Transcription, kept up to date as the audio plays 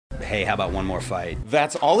hey, how about one more fight?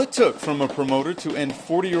 That's all it took from a promoter to end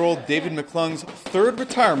 40-year-old David McClung's third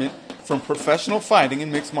retirement from professional fighting in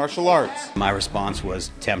mixed martial arts. My response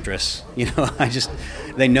was temptress.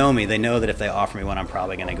 They know me. They know that if they offer me one, I'm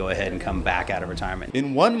probably going to go ahead and come back out of retirement.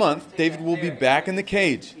 In 1 month, David will be back in the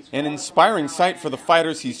cage, an inspiring sight for the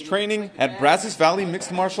fighters he's training at Brazos Valley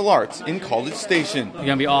Mixed Martial Arts in College Station. It's going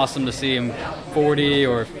to be awesome to see him 40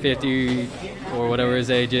 or 50 or whatever his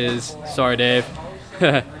age is. Sorry, Dave.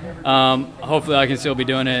 Hopefully I can still be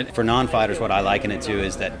doing it. For non-fighters, what I liken it to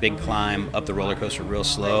is that big climb up the roller coaster real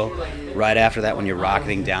slow. Right after that, when you're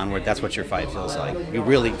rocketing downward, that's what your fight feels like. You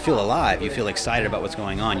really feel alive. You feel excited about what's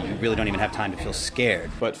going on. You really don't even have time to feel scared.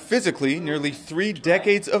 But physically, nearly 3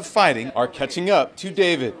 decades of fighting are catching up to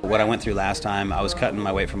David. What I went through last time, I was cutting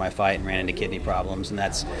my weight for my fight and ran into kidney problems, and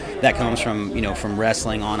that comes from from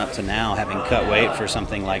wrestling on up to now, having cut weight for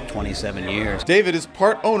something like 27 years. David is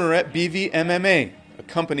part owner at BV MMA, a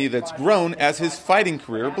company that's grown as his fighting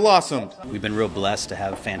career blossomed. We've been real blessed to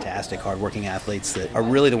have fantastic, hardworking athletes that are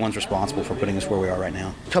really the ones responsible for putting us where we are right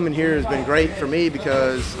now. Coming here has been great for me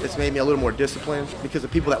because it's made me a little more disciplined because of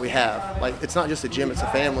the people that we have. Like, it's not just a gym, it's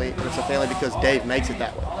a family, and it's a family because Dave makes it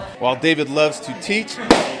that way. While David loves to teach,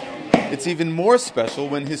 it's even more special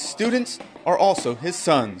when his students are also his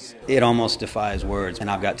sons. It almost defies words. And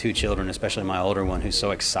I've got 2 children, especially my older one, who's so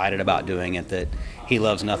excited about doing it that he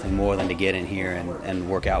loves nothing more than to get in here and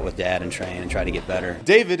work out with Dad and train and try to get better.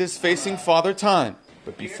 David is facing father time,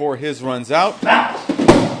 but before his runs out,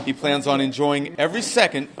 he plans on enjoying every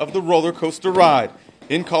second of the roller coaster ride.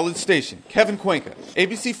 In College Station, Kevin Cuenca,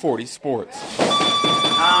 ABC 40 Sports.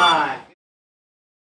 Hi.